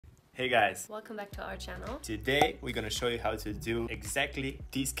Hey guys, welcome back to our channel. Today we're gonna show you how to do exactly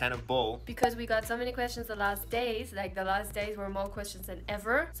this kind of bowl. Because we got so many questions the last days, like the last days were more questions than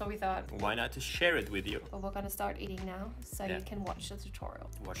ever. So we thought, why not to share it with you? But we're gonna start eating now, so you can watch the tutorial.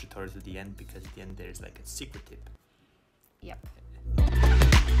 Watch the tutorial to the end, because at the end there's like a secret tip. Yep.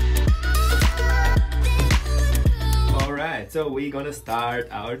 Alright, so we're gonna start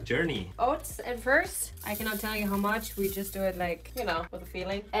our journey. Oats at first. I cannot tell you how much. We just do it like, you know, with a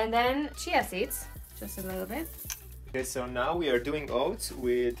feeling. And then chia seeds, just a little bit. Okay, so now we are doing oats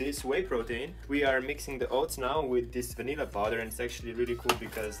with this whey protein. We are mixing the oats now with this vanilla powder, and it's actually really cool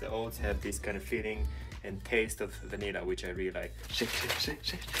because the oats have this kind of feeling and taste of vanilla, which I really like. Shake, shake, shake,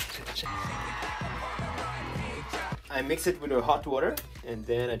 shake, shake, shake. I mix it with hot water, and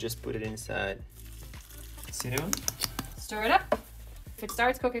then I just put it inside cinnamon. Stir it up. If it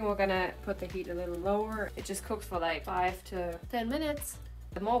starts cooking, we're gonna put the heat a little lower. It just cooks for like 5 to 10 minutes.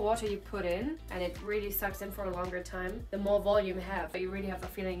 The more water you put in, and it really sucks in for a longer time, the more volume you have. You really have a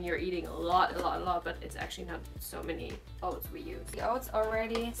feeling you're eating a lot, but it's actually not so many oats we use. The oats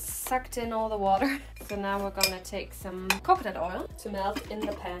already sucked in all the water. So now we're gonna take some coconut oil to melt in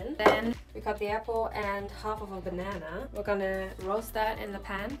the pan. Then we got the apple and half of a banana. We're gonna roast that in the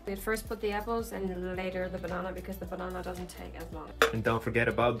pan. We first put the apples and later the banana, because the banana doesn't take as long. And don't forget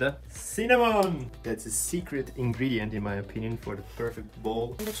about the cinnamon! That's a secret ingredient, in my opinion, for the perfect bowl.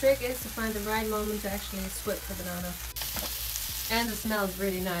 And the trick is to find the right moment to actually split the banana. And it smells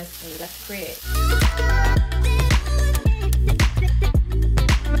really nice, and let's create.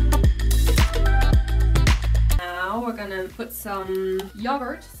 Now we're gonna put some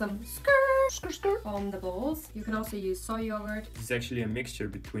yogurt, some skirt on the bowls. You can also use soy yogurt. It's actually a mixture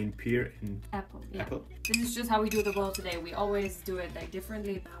between pear and apple. Yeah. Apple. This is just how we do the bowl today. We always do it like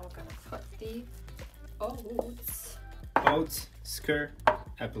differently. Now we're gonna put the oats. Oats, skirt,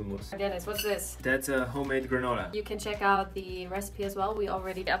 apple mousse. Dennis, what's this? That's a homemade granola. You can check out the recipe as well. We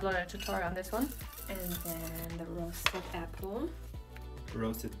already uploaded a tutorial on this one. And then the roasted apple.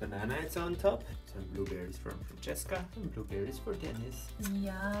 Roasted banana is on top. Some blueberries from Francesca. Some blueberries for Denis.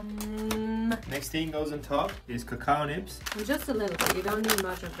 Yum. Next thing goes on top is cacao nibs. And just a little bit. You don't need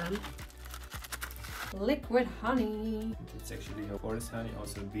much of them. Liquid honey. It's actually forest honey,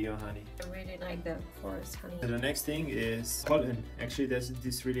 also bio honey. I really like the forest honey. And the next thing is pollen. Actually,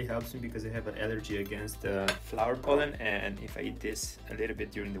 this really helps me because I have an allergy against flower pollen, and if I eat this a little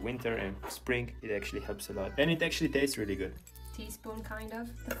bit during the winter and spring, it actually helps a lot. And it actually tastes really good. Teaspoon kind of.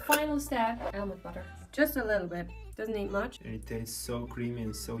 The final step, almond butter. Just a little bit. Doesn't need much. And it tastes so creamy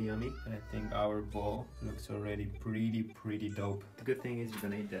and so yummy. And I think our bowl looks already pretty dope. The good thing is you're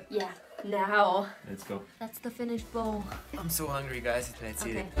gonna eat that. Yeah. Now. Let's go. That's the finished bowl. I'm so hungry, guys. Let's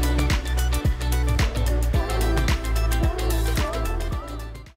eat Okay. it.